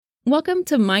Welcome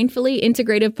to Mindfully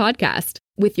Integrative Podcast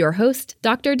with your host,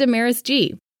 Dr. Damaris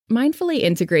G. Mindfully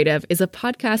Integrative is a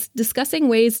podcast discussing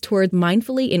ways toward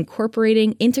mindfully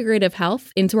incorporating integrative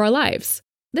health into our lives.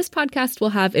 This podcast will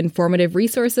have informative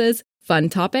resources, fun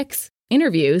topics,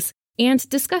 interviews, and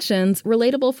discussions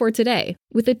relatable for today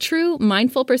with a true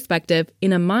mindful perspective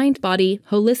in a mind-body,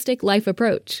 holistic life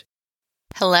approach.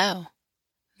 Hello.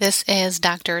 This is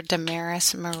Dr.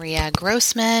 Damaris Maria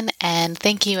Grossman, and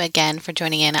thank you again for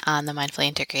joining in on the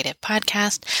Mindfully Integrative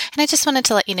podcast. And I just wanted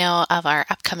to let you know of our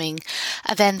upcoming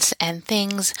events and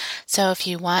things. So if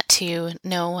you want to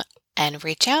know and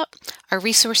reach out, our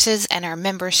resources and our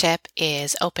membership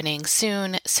is opening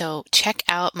soon. So check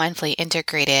out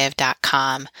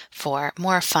mindfullyintegrative.com for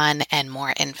more fun and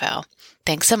more info.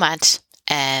 Thanks so much,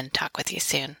 and talk with you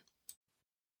soon.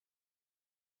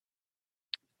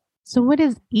 So what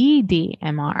is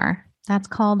EMDR? That's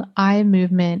called eye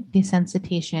movement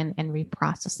desensitization and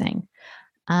reprocessing.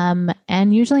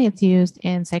 And usually it's used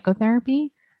in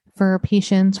psychotherapy for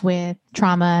patients with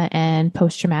trauma and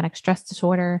post-traumatic stress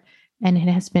disorder. And it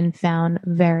has been found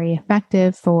very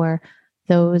effective for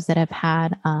those that have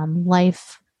had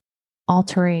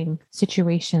life-altering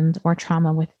situations or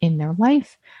trauma within their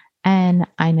life. And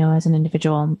I know as an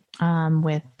individual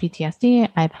with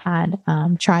PTSD, I've had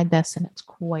tried this and it's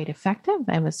quite effective.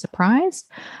 I was surprised.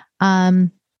 And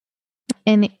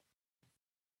I'm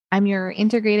your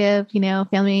integrative,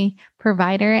 family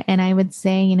provider. And I would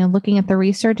say, looking at the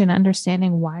research and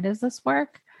understanding why does this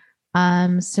work?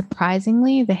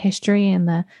 Surprisingly, the history and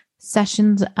the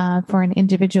sessions for an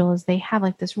individual is they have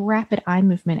like this rapid eye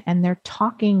movement and they're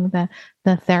talking, the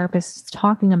therapist is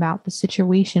talking about the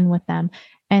situation with them.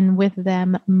 And with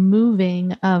them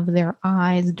moving of their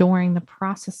eyes during the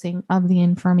processing of the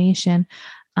information,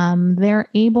 they're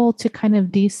able to kind of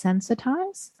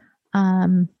desensitize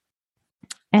and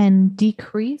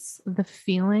decrease the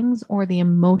feelings or the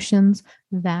emotions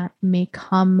that may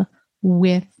come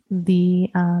with the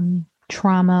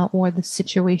trauma or the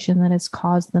situation that has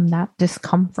caused them that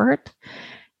discomfort.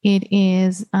 It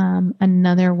is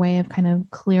another way of kind of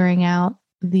clearing out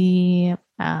the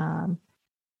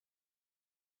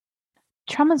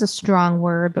trauma is a strong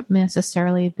word, but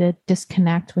necessarily the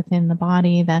disconnect within the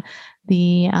body,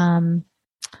 the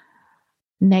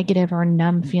negative or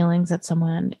numb feelings that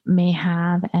someone may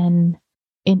have. And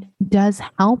it does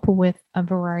help with a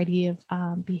variety of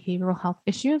behavioral health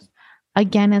issues.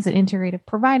 Again, as an integrative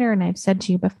provider, and I've said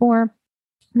to you before,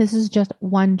 this is just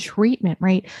one treatment,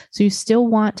 right? So you still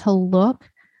want to look.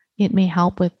 It may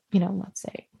help with, let's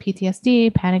say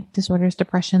PTSD, panic disorders,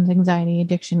 depressions, anxiety,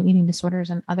 addiction, eating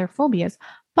disorders, and other phobias.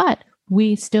 But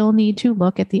we still need to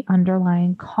look at the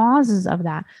underlying causes of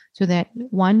that so that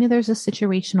one, there's a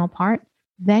situational part.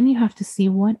 Then you have to see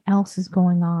what else is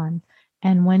going on.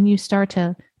 And when you start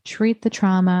to treat the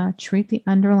trauma, treat the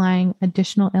underlying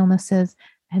additional illnesses,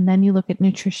 and then you look at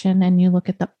nutrition and you look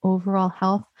at the overall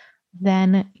health,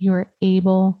 then you're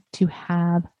able to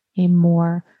have a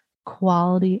more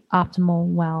quality, optimal,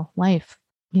 well life.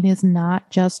 It is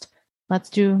not just, let's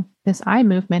do this eye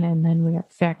movement and then we are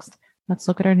fixed. Let's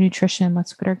look at our nutrition.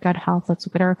 Let's look at our gut health. Let's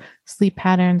look at our sleep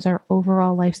patterns, our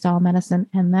overall lifestyle medicine,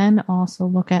 and then also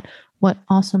look at what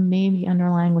also may be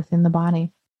underlying within the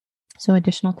body. So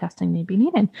additional testing may be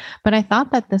needed. But I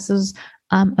thought that this is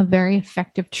a very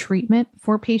effective treatment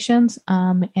for patients.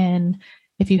 And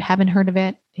if you haven't heard of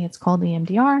it, it's called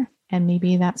EMDR, and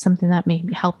maybe that's something that may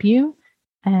help you.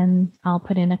 And I'll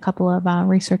put in a couple of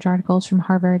research articles from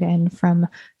Harvard and from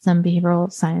some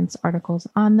behavioral science articles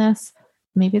on this.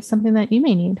 Maybe it's something that you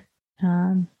may need.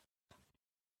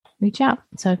 Reach out.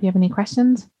 So if you have any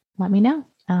questions, let me know.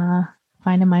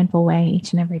 Find a mindful way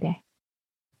each and every day.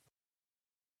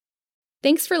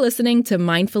 Thanks for listening to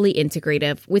Mindfully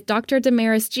Integrative with Dr.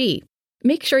 Damaris G.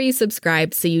 Make sure you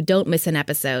subscribe so you don't miss an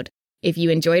episode. If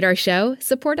you enjoyed our show,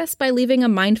 support us by leaving a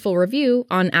mindful review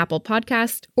on Apple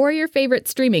Podcast or your favorite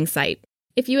streaming site.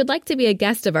 If you would like to be a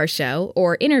guest of our show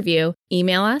or interview,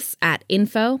 email us at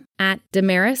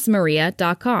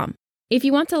info@damarismaria.com. If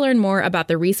you want to learn more about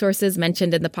the resources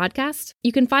mentioned in the podcast,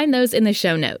 you can find those in the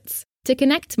show notes. To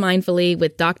connect mindfully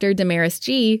with Dr. Damaris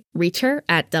G, reach her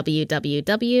at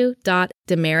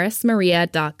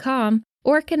www.damarismaria.com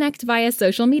or connect via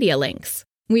social media links.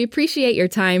 We appreciate your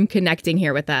time connecting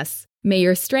here with us. May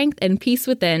your strength and peace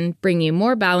within bring you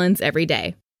more balance every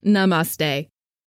day. Namaste.